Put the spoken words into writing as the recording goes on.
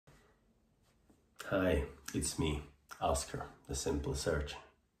Hi, it's me, Oscar, the Simple Surgeon.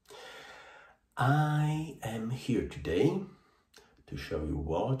 I am here today to show you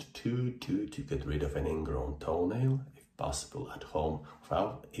what to do to get rid of an ingrown toenail, if possible at home,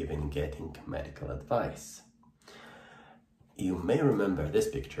 without even getting medical advice. You may remember this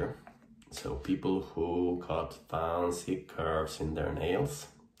picture. So people who got fancy curves in their nails,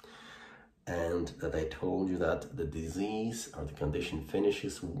 and that I told you that the disease or the condition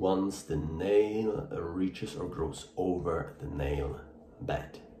finishes once the nail reaches or grows over the nail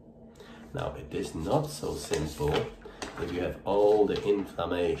bed. Now, it is not so simple if you have all the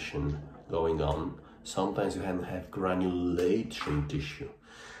inflammation going on. Sometimes you have granulation tissue,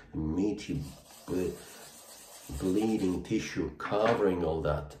 meaty bleeding tissue covering all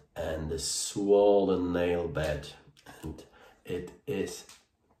that, and the swollen nail bed, and it is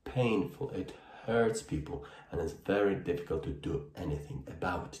painful, it hurts people, and it's very difficult to do anything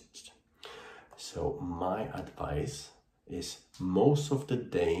about it. So my advice is most of the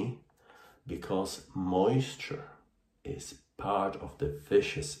day, because moisture is part of the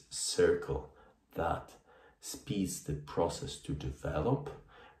vicious circle that speeds the process to develop,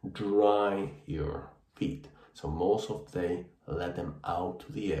 dry your feet. So most of the day, let them out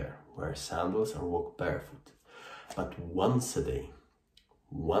to the air, wear sandals or walk barefoot. But once a day,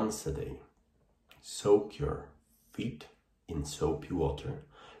 soak your feet in soapy water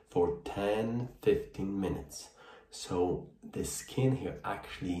for 10-15 minutes. So the skin here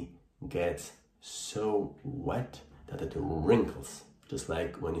actually gets so wet that it wrinkles, just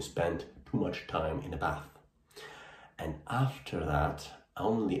like when you spend too much time in a bath. And after that,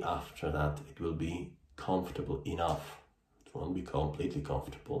 only after that, it will be comfortable enough. It won't be completely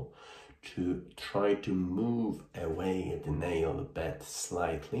comfortable to try to move away the nail bed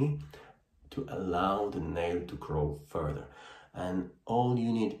slightly to allow the nail to grow further. And all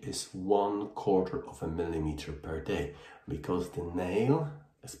you need is 1/4 of a millimeter per day, because the nail,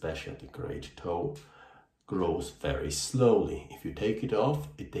 especially the great toe, grows very slowly. If you take it off,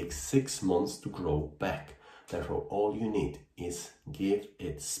 it takes 6 months to grow back. Therefore, all you need is give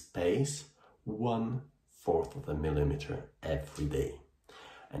it space, 1/4 of a millimeter every day.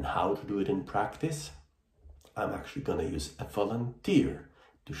 And how to do it in practice? I'm actually going to use a volunteer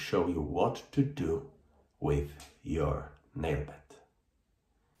to show you what to do with your nail bed.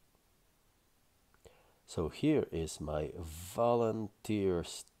 So here is my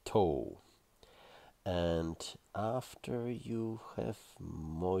volunteer's toe. And after you have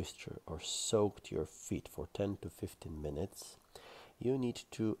moisture or soaked your feet for 10 to 15 minutes, you need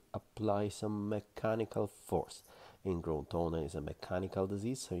to apply some mechanical force. Ingrown toenail is a mechanical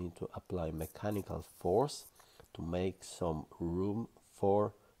disease, so you need to apply mechanical force to make some room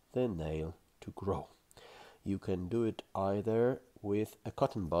for the nail to grow. You can do it either with a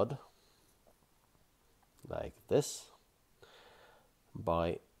cotton bud, like this,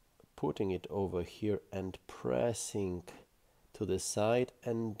 by putting it over here and pressing to the side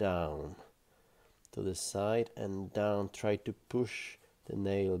and down, to the side and down. Try to push the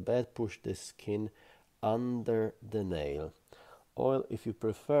nail bed, push the skin under the nail. Or if you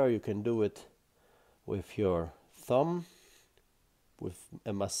prefer, you can do it with your thumb, with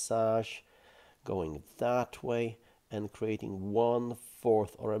a massage going that way and creating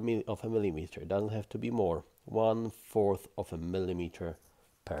 1/4 of a millimeter. It doesn't have to be more. 1/4 of a millimeter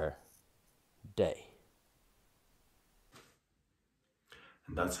per day.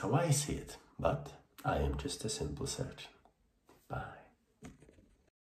 And that's how I see it, but I am just a simple surgeon. Bye.